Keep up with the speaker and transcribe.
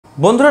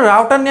বন্ধুরা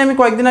রাউটার নিয়ে আমি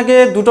কয়েকদিন আগে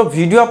দুটো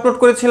ভিডিও আপলোড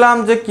করেছিলাম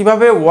যে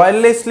কিভাবে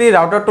wirelessly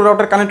router two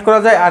router connect করা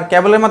যায় আর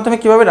কেবলের মাধ্যমে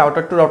কিভাবে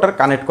রাউটার টু রাউটার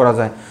কানেক্ট করা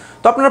যায়।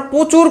 তো আপনারা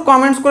প্রচুর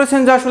কমেন্টস করেছেন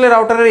যে আসলে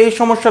রাউটারের এই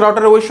সমস্যা,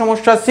 রাউটারের ওই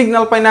সমস্যা,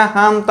 সিগন্যাল পাই না,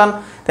 হান তান।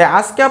 তাই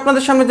আজকে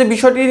আপনাদের সামনে যে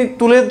বিষয়টি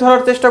তুলে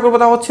ধরার চেষ্টা করবো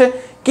তা হচ্ছে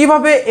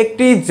কিভাবে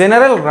একটি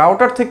জেনারেল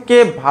রাউটার থেকে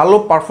ভালো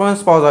পারফরমেন্স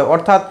পাওয়া যায়,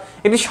 অর্থাৎ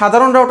একটি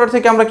সাধারণ রাউটার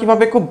থেকে আমরা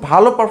কিভাবে খুব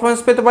ভালো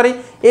পারফরমেন্স পেতে পারি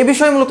এই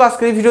বিষয়ে মূলত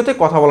আজকের এই ভিডিওতে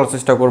কথা বলার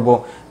চেষ্টা করব।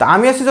 তা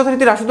আমি আছি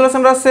যথারীতি রাশিদুল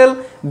হাসান রাসেল,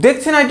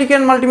 দেখছেন IT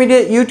care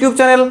multimedia YouTube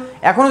channel.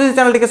 এখনও যদি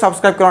চ্যানেলটিকে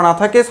সাবস্ক্রাইব করা না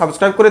থাকে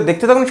সাবস্ক্রাইব করে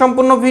দেখতে থাকুন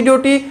সম্পূর্ণ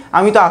ভিডিওটি।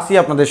 আমি তো আসি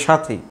আপনাদের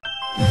সাথেই।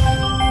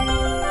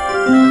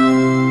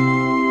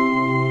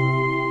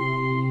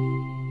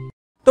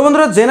 তো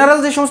বন্ধুরা জেনারেল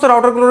যে সমস্ত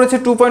রাউটারগুলো রয়েছে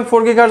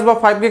 2.4 GHz বা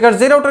 5 GHz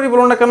যে রাউটারই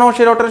বলুন না কেন,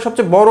 সেই রাউটারের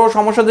সবচেয়ে বড়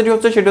সমস্যা যেটি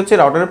হচ্ছে সেটি হচ্ছে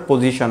রাউটারের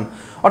পজিশন।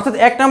 অর্থাৎ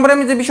এক নম্বরে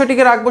আমি যে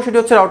বিষয়টিকে রাখবো সেটি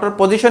হচ্ছে রাউটার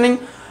পজিশনিং।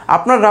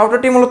 আপনার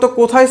রাউটারটি মূলত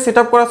কোথায় সেট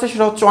আপ করা আছে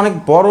সেটা হচ্ছে অনেক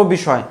বড়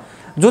বিষয়।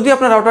 যদি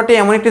আপনার রাউটারটি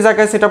এমন একটি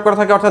জায়গায় সেট আপ করা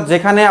থাকে, অর্থাৎ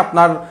যেখানে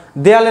আপনার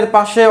দেয়ালের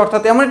পাশে,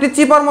 অর্থাৎ এমন একটি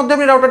চিপার মধ্যে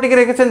আপনি রাউটারটিকে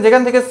রেখেছেন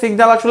যেখান থেকে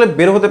সিগন্যাল আসলে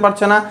বের হতে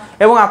পারছে না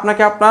এবং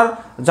আপনাকে আপনার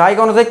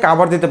জায়গা অনুযায়ী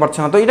কাভার দিতে পারছে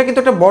না, তো এটা কিন্তু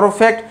একটা বড়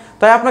ফ্যাক্ট।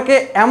 তাই আপনাকে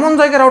এমন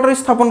জায়গায় রাউটার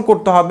স্থাপন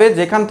করতে হবে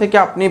যেখান থেকে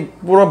আপনি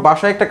পুরো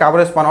বাসায় একটা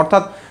কাভারেজ পান,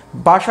 অর্থাৎ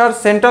বাসার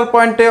সেন্ট্রাল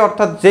পয়েন্টে,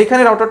 অর্থাৎ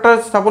যেখানে রাউটারটা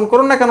স্থাপন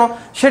করুন না কেন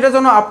সেটা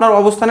যেন আপনার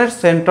অবস্থানের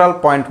সেন্ট্রাল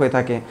পয়েন্ট হয়ে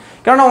থাকে।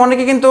 কেননা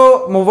অনেকে কিন্তু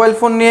মোবাইল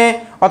ফোন নিয়ে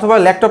অথবা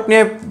ল্যাপটপ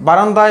নিয়ে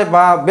বারান্দায়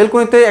বা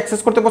বেলকনিতে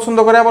অ্যাক্সেস করতে পছন্দ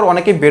করে, আবার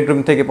অনেকেই বেডরুম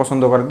থেকে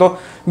পছন্দ করে। তো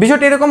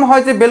বিষয়টি এরকম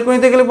হয় যে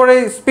বেলকনিতে গেলে পরে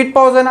স্পিড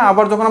পাওয়া যায় না,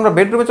 আবার যখন আমরা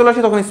বেডরুমে চলে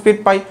আসি তখন স্পিড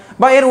পাই,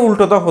 বা এর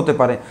উল্টোটাও হতে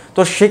পারে।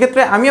 তো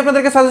সেক্ষেত্রে আমি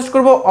আপনাদেরকে সাজেস্ট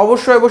করবো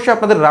অবশ্যই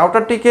আপনাদের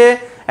রাউটারটিকে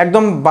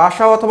একদম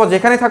বাসা অথবা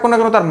যেখানেই থাকুন না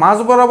কেন তার মাঝ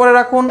বরাবরে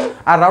রাখুন,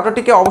 আর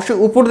রাউটারটিকে অবশ্যই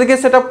উপর দিকে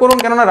সেট আপ করুন।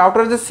 কেননা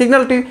রাউটারের যে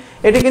সিগন্যালটি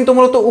এটি কিন্তু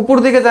মূলত উপর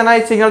দিকে যায় না,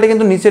 এই সিগন্যালটি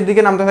কিন্তু নিচের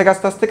দিকে নামতে থাকে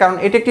আস্তে আস্তে, কারণ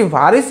এটি একটি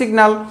ভারী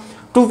সিগন্যাল।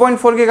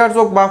 2.4 GHz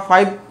হোক বা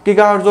 5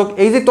 GHz হোক,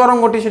 এই যে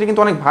তরঙ্গটি সেটি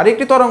কিন্তু অনেক ভারী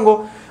একটি তরঙ্গ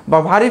বা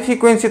ভারী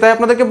ফ্রিকোয়েন্সি। তাই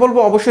আপনাদেরকে বলবো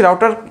অবশ্যই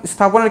রাউটার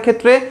স্থাপনের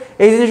ক্ষেত্রে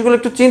এই জিনিসগুলো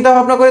একটু চিন্তা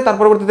ভাবনা করে তার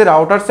পরবর্তীতে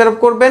রাউটার সেট আপ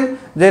করবেন,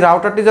 যে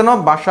রাউটারটি যেন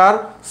বাসার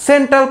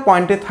সেন্ট্রাল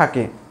পয়েন্টে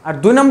থাকে। আর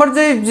দুই নম্বর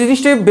যে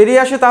জিনিসটি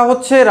বেরিয়ে আসে তা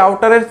হচ্ছে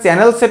রাউটারের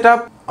চ্যানেল সেট আপ,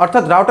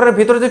 অর্থাৎ রাউটারের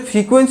ভিতরে যে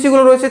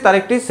ফ্রিকোয়েন্সিগুলো রয়েছে তার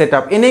একটি সেট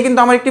আপ। এ নিয়ে কিন্তু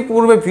আমার একটি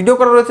পূর্বে ভিডিও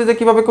করা রয়েছে যে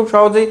কীভাবে খুব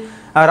সহজেই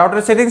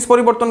রাউটারের সেটিংস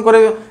পরিবর্তন করে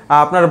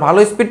আপনার ভালো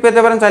স্পিড পেতে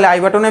পারেন। চাইলে আই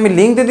বাটনে আমি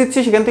লিঙ্ক দিয়ে দিচ্ছি,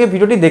 সেখান থেকে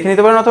ভিডিওটি দেখে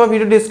নিতে পারেন, অথবা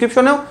ভিডিও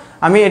ডিসক্রিপশনেও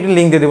আমি এটি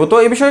লিঙ্ক দিয়ে দেবো। তো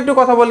এই বিষয়ে একটু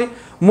কথা বলি।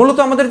 মূলত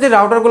আমাদের যে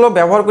রাউটারগুলো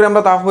ব্যবহার করি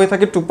আমরা তা হয়ে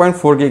থাকে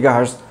 2.4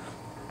 GHz।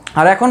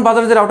 আর এখন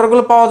বাজারে যে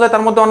রাউটারগুলো পাওয়া যায়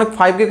তার মধ্যে অনেক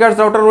 5 GHz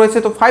রাউটার রয়েছে।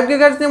 তো 5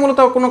 GHz নিয়ে মূলত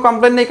কোনো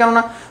কমপ্লেন নেই,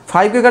 কেননা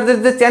 5 GHz এর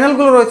যে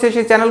চ্যানেলগুলো রয়েছে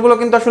সেই চ্যানেলগুলো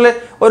কিন্তু আসলে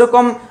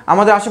ওইরকম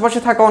আমাদের আশেপাশে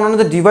থাকা অন্যান্য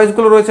যে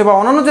ডিভাইসগুলো রয়েছে বা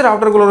অন্যান্য যে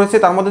রাউটারগুলো রয়েছে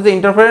তার মধ্যে যে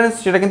ইন্টারফারেন্স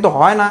সেটা কিন্তু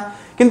হয় না।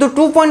 কিন্তু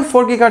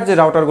 2.4 GHz যে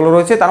রাউটারগুলো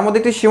রয়েছে তার মধ্যে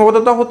একটি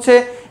সীমাবদ্ধতা হচ্ছে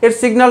এর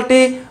সিগন্যালটি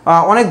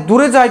অনেক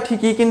দূরে যায়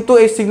ঠিকই, কিন্তু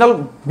এই সিগন্যাল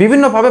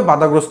বিভিন্নভাবে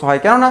বাধাগ্রস্ত হয়।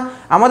 কেননা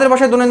আমাদের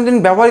বাসায় দৈনন্দিন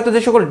ব্যবহৃত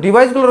যে সকল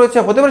ডিভাইসগুলো রয়েছে,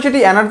 হতে পারে সেটি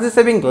এনার্জি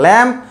সেভিং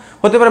ল্যাম্প,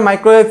 হতে পারে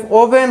মাইক্রোওয়েভ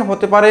ওভেন,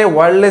 হতে পারে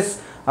ওয়্যারলেস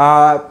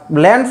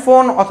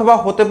ল্যান্ডফোন, অথবা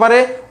হতে পারে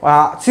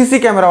সিসি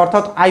ক্যামেরা,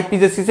 অর্থাৎ আইপি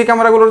যে সিসি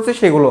ক্যামেরাগুলো রয়েছে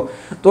সেগুলো।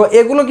 তো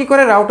এগুলো কি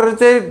করে রাউটারের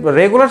যে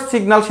রেগুলার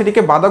সিগন্যাল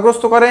সেটিকে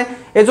বাধাগ্রস্ত করে।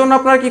 এজন্য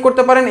আপনারা কি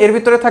করতে পারেন, এর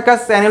ভিতরে থাকা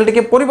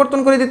চ্যানেলটিকে পরিবর্তন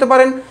করে দিতে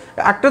পারেন।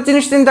 একটা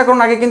জিনিস চিন্তা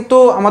করুন, আগে কিন্তু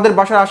আমাদের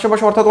বাসার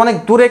আশেপাশে অর্থাৎ অনেক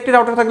দূরে একটি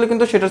রাউটার থাকলে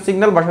কিন্তু সেটার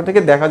সিগন্যাল বাসা থেকে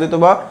দেখা যেত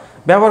বা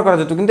ব্যবহার করা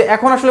যেত, কিন্তু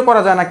এখন আসলে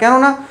করা যায় না।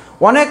 কেননা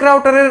অনেক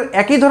রাউটারের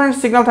একই ধরনের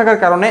সিগন্যাল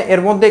থাকার কারণে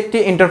এর মধ্যে একটি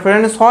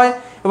ইন্টারফারেন্স হয়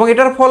এবং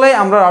এটার ফলে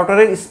আমরা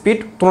রাউটারের স্পিড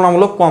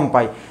তুলনামূলক কম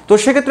পাই। তো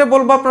সেক্ষেত্রে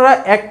বলবো আপনারা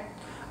এক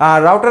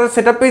রাউটারের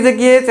সেট আপ পেজে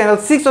গিয়ে চ্যানেল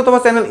 6 অথবা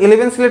চ্যানেল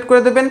 11 সিলেক্ট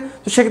করে দেবেন।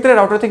 তো সেক্ষেত্রে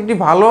রাউটার থেকে একটি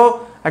ভালো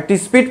একটি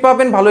স্পিড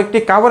পাবেন, ভালো একটি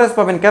কাভারেজ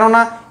পাবেন।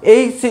 কেননা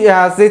এই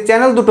যে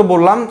চ্যানেল দুটো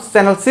বললাম,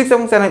 চ্যানেল 6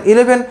 এবং চ্যানেল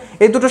 11,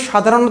 এই দুটো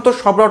সাধারণত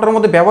সব রাউটারের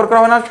মধ্যে ব্যবহার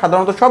করা হয় না।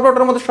 সাধারণত সব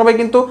রাউটারের মধ্যে সবাই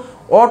কিন্তু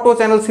অটো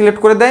চ্যানেল সিলেক্ট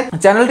করে দেয়,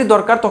 চ্যানেলটি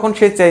দরকার তখন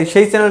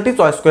সেই চ্যানেলটি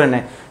চয়েস করে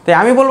নেয়। তাই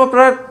আমি বলবো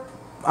আপনারা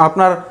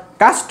আপনার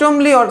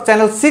কাস্টমলি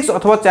চ্যানেল 6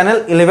 অথবা চ্যানেল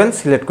 11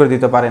 সিলেক্ট করে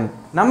দিতে পারেন।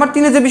 নাম্বার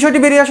 3 যে বিষয়টি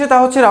বেরিয়ে আসে তা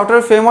হচ্ছে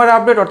রাউটারের ফার্মওয়্যার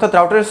আপডেট, অর্থাৎ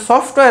রাউটারের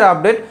সফটওয়্যার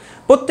আপডেট।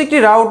 প্রত্যেকটি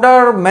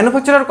রাউটার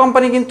ম্যানুফ্যাকচারার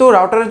কোম্পানি কিন্তু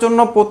রাউটারের জন্য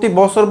প্রতি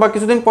বছর বা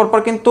কিছুদিন পর পর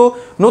কিন্তু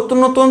নতুন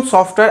নতুন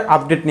সফটওয়্যার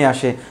আপডেট নিয়ে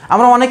আসে।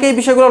 আমরা অনেকেই এই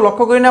বিষয়গুলো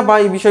লক্ষ্য করি না বা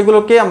এই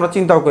বিষয়গুলোকে আমরা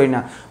চিন্তাও করি না।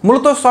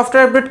 মূলত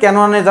সফটওয়্যার আপডেট কেন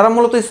আনে, যারা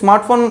মূলত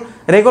স্মার্টফোন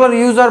রেগুলার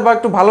ইউজার বা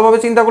একটু ভালোভাবে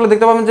চিন্তা করলে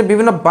দেখতে পাবেন যে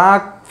বিভিন্ন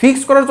বাগ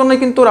ফিক্স করার জন্যই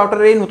কিন্তু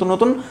রাউটারের এই নতুন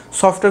নতুন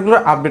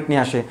সফটওয়্যারগুলোর আপডেট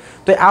নিয়ে আসে।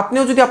 তো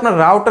আপনিও যদি আপনার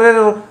রাউটারের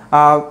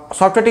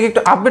সফটওয়্যারটিকে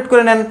একটু আপডেট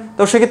করে নেন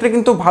তো সেক্ষেত্রে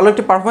কিন্তু ভালো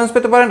একটি পারফরমেন্স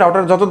পেতে পারেন।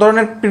 রাউটার যত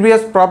ধরনের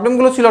প্রিভিয়াস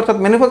প্রবলেমগুলো ছিল, অর্থাৎ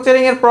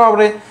ম্যানুফ্যাকচারিংয়ের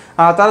প্রবলেম,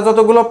 তারা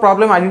যতগুলো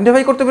প্রবলেম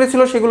আইডেন্টিফাই করতে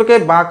পেরেছিল সেগুলোকে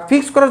বাগ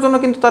ফিক্স করার জন্য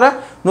কিন্তু তারা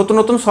নতুন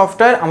নতুন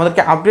সফটওয়্যার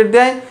আমাদেরকে আপডেট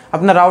দেয়।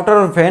 আপনার রাউটার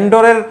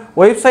ভেন্ডরের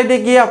ওয়েবসাইটে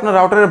গিয়ে আপনার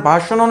রাউটারের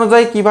ভার্সন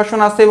অনুযায়ী কী ভার্সন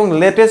আসছে এবং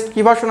লেটেস্ট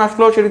কী ভার্সন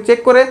আসলো সেটি চেক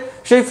করে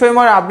সেই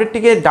ফার্মওয়্যার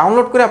আপডেটটিকে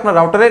ডাউনলোড করে আপনার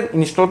রাউটারে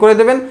ইনস্টল করে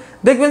দেবেন।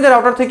 দেখবেন যে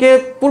রাউটার থেকে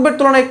পূর্বের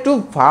তুলনায় একটু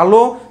ভালো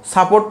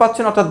সাপোর্ট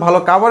পাচ্ছেন, অর্থাৎ ভালো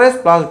কাভারেজ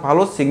প্লাস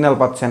ভালো সিগন্যাল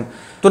পাচ্ছেন।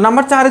 তো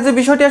নাম্বার 4 যে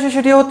বিষয়টি আসে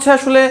সেটি হচ্ছে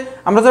আসলে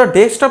আমরা যারা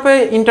ডেস্কটপে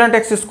ইন্টারনেট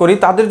অ্যাক্সেস করি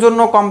তাদের জন্য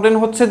কমপ্লেন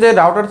হচ্ছে যে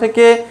রাউটার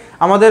থেকে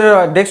আমাদের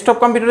ডেস্কটপ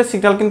কম্পিউটারের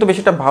সিগন্যাল কিন্তু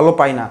বেশিটা ভালো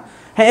পাই না।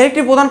 হ্যাঁ, এর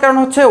একটি প্রধান কারণ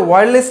হচ্ছে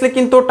ওয়্যারলেসলি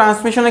কিন্তু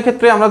ট্রান্সমিশনের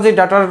ক্ষেত্রে আমরা যে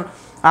ডাটার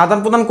আদান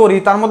প্রদান করি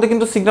তার মধ্যে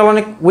কিন্তু সিগন্যাল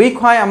অনেক উইক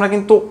হয়, আমরা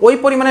কিন্তু ওই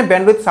পরিমাণে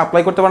ব্যান্ডউইথ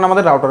সাপ্লাই করতে পারি না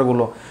আমাদের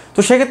রাউটারগুলো। তো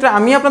সেক্ষেত্রে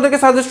আমি আপনাদেরকে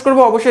সাজেস্ট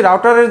করবো অবশ্যই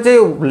রাউটারের যে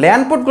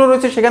ল্যান পোর্টগুলো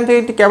রয়েছে সেখান থেকে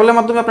একটি কেবলের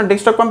মাধ্যমে আপনার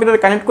ডেস্কটপ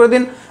কম্পিউটারে কানেক্ট করে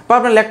দিন বা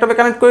আপনার ল্যাপটপে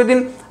কানেক্ট করে দিন,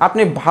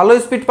 আপনি ভালো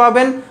স্পিড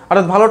পাবেন,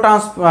 অর্থাৎ ভালো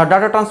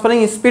ডাটা ট্রান্সফারিং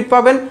স্পিড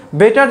পাবেন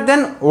বেটার দেন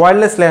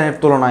ওয়্যারলেস ল্যানের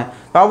তুলনায়।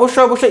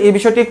 অবশ্যই এই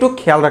বিষয়টি একটু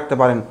খেয়াল রাখতে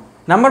পারেন।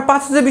 নাম্বার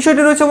 5 যে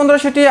বিষয়টি রয়েছে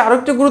বন্ধুরা সেটি আরও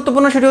একটি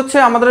গুরুত্বপূর্ণ, সেটি হচ্ছে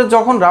আমাদের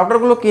যখন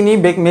রাউটারগুলো কিনি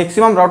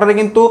ম্যাক্সিমাম রাউটারে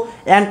কিন্তু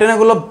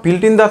অ্যান্টেনাগুলো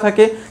বিল্ট ইন দেওয়া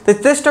থাকে। তাই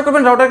চেষ্টা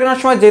করবেন রাউটার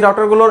কেনার সময় যে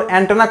রাউটারগুলোর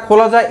অ্যান্টেনা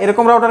খোলা যায়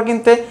এরকম রাউটার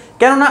কিনতে,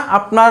 কেননা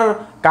আপনার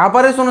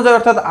কাভারেজ অনুযায়ী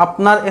অর্থাৎ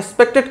আপনার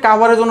এক্সপেক্টেড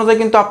কাভারেজ অনুযায়ী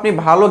কিন্তু আপনি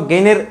ভালো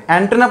গেইনের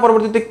অ্যান্টেনা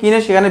পরবর্তীতে কিনে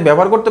সেখানে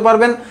ব্যবহার করতে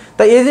পারবেন।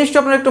 তাই এই জিনিসটা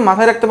আপনারা একটু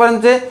মাথায় রাখতে পারেন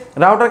যে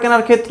রাউটার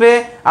কেনার ক্ষেত্রে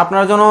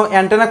আপনার জন্য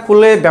অ্যান্টেনা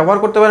খুলে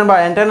ব্যবহার করতে পারেন বা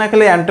অ্যান্টেনা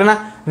খেলে অ্যান্টেনা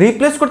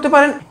রিপ্লেস করতে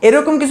পারেন,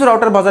 এরকম কিছু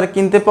রাউটার বাজারে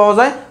কিনতে পাওয়া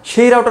যায়,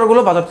 সেই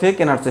রাউটারগুলো বাজার থেকে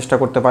কেনার চেষ্টা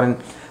করতে পারেন।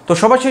 তো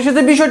সবার শেষে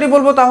যে বিষয়টি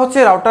বলবো তা হচ্ছে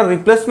রাউটার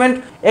রিপ্লেসমেন্ট।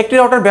 একটি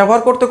রাউটার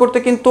ব্যবহার করতে করতে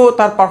কিন্তু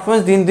তার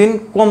পারফরমেন্স দিন দিন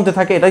কমতে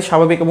থাকে, এটাই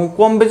স্বাভাবিক, এবং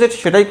কম বাজেট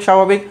সেটাই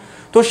স্বাভাবিক।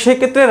 তো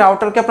সেক্ষেত্রে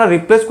রাউটারকে আপনারা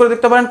রিপ্লেস করে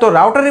দেখতে পারেন। তো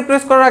রাউটার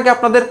রিপ্লেস করার আগে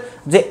আপনাদের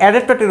যে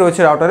অ্যাডাপ্টারটি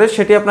রয়েছে রাউটারের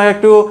সেটি আপনারা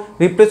একটু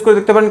রিপ্লেস করে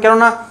দেখতে পারেন,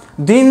 কেননা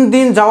দিন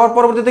দিন যাওয়ার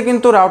পরবর্তীতে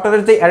কিন্তু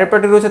রাউটারের যে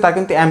অ্যাডাপ্টারটি রয়েছে তার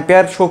কিন্তু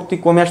অ্যাম্পিয়ার শক্তি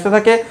কমে আসতে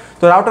থাকে।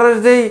 তো রাউটারের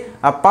যেই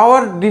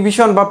পাওয়ার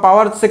ডিভিশন বা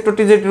পাওয়ার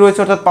সেক্টরটি যেটি রয়েছে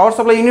অর্থাৎ পাওয়ার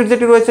সাপ্লাই ইউনিট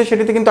যেটি রয়েছে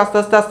সেটিতে কিন্তু আস্তে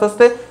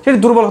আস্তে সেটি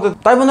দুর্বল হতে।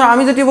 তাই বন্ধুরা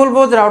আমি যেটি বলবো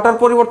যে রাউটার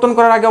পরিবর্তন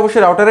করার আগে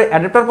অবশ্যই রাউটারের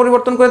অ্যাডাপ্টার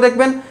পরিবর্তন করে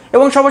দেখবেন।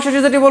 এবং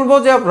সর্বশেষে যেটি বলবো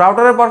যে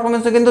রাউটারের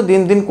পারফরমেন্সে কিন্তু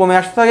দিন দিন কমে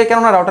আসতে থাকে,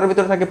 কেননা রাউটারের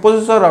ভিতরে থাকে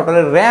প্রসেসর,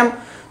 রাউটারের র্যাম,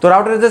 তো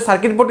রাউটারের যে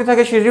সার্কিট বোর্ডটি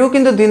থাকে সেটিও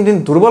কিন্তু দিন দিন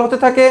দুর্বল হতে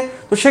থাকে।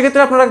 তো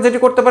সেক্ষেত্রে আপনারা যেটি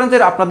করতে পারেন যে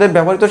আপনাদের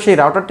ব্যবহৃত সেই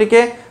রাউটারটিকে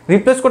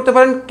রিপ্লেস করতে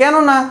পারেন,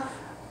 কেননা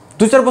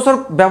 2-4 বছর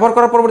ব্যবহার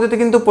করার পরবর্তীতে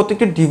কিন্তু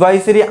প্রত্যেকটি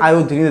ডিভাইসেরই আয়ু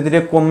ধীরে ধীরে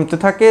কমতে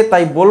থাকে।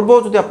 তাই বলবো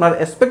যদি আপনার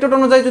এক্সপেক্টেড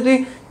অনুযায়ী যদি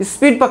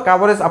স্পিড বা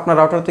কাভারেজ আপনার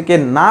রাউটার থেকে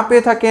না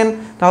পেয়ে থাকেন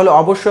তাহলে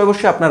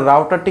অবশ্যই আপনার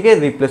রাউটারটিকে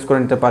রিপ্লেস করে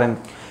নিতে পারেন।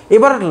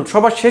 এবার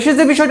সবার শেষে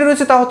যে বিষয়টি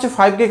রয়েছে তা হচ্ছে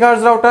 5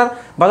 GHz রাউটার।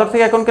 বাজার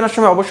থেকে এখন কেনার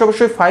সময়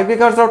অবশ্যই 5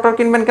 GHz রাউটার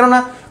কিনবেন, কেননা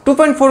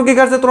 2.4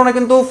 GHz এর তুলনায়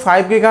কিন্তু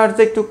 5 GHz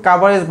একটু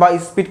কাভারেজ বা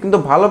স্পিড কিন্তু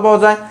ভালো পাওয়া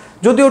যায়।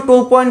 যদিও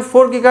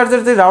 2.4 GHz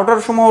এর যে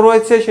রাউটার সমূহ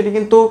রয়েছে সেটি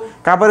কিন্তু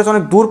কাভারেজ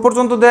অনেক দূর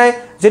পর্যন্ত দেয়,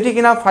 যেটি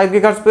কিনা 5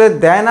 GHz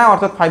দেয় না,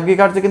 অর্থাৎ 5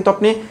 GHz কিন্তু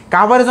আপনি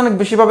কাভারেজ অনেক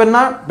বেশি পাবেন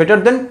না বেটার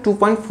দেন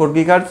 2.4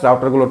 GHz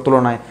রাউটারগুলোর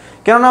তুলনায়।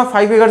 কেননা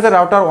 5 GHz এর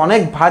রাউটার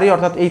অনেক ভারী,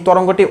 অর্থাৎ এই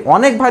তরঙ্গটি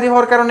অনেক ভারী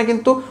হওয়ার কারণে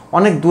কিন্তু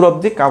অনেক দূর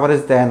অবধি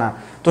কাভারেজ দেয় না।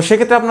 তো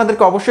সেক্ষেত্রে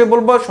আপনাদেরকে অবশ্যই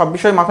বলবো সব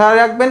বিষয় মাথায়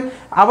রাখবেন।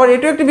 আবার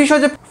এটাও একটি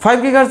বিষয় যে 5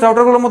 GHz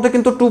রাউটারগুলোর মধ্যে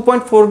কিন্তু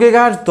 2.4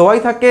 GHz দেওয়াই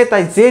থাকে,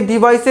 তাই যে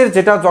ডিভাইসের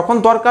যেটা যখন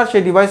দরকার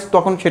সেই ডিভাইস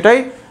তখন সেটাই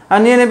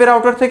নিয়ে নেবে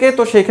রাউটার থেকে।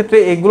 তো সেই ক্ষেত্রে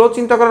এগুলো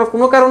চিন্তা করার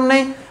কোনো কারণ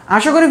নেই।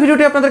 আশা করি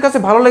ভিডিওটি আপনাদের কাছে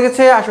ভালো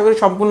লেগেছে, আশা করি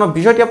সম্পূর্ণ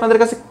বিষয়টি আপনাদের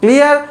কাছে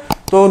ক্লিয়ার।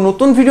 তো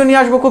নতুন ভিডিও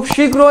নিয়ে আসবো খুব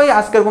শীঘ্রই,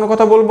 আজকের কোনো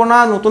কথা বলবো না,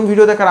 নতুন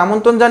ভিডিও দেখার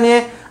আমন্ত্রণ জানিয়ে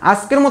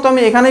আজকের মতো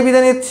আমি এখানেই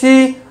বিদায় নিচ্ছি।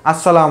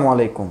 আসসালামু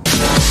আলাইকুম।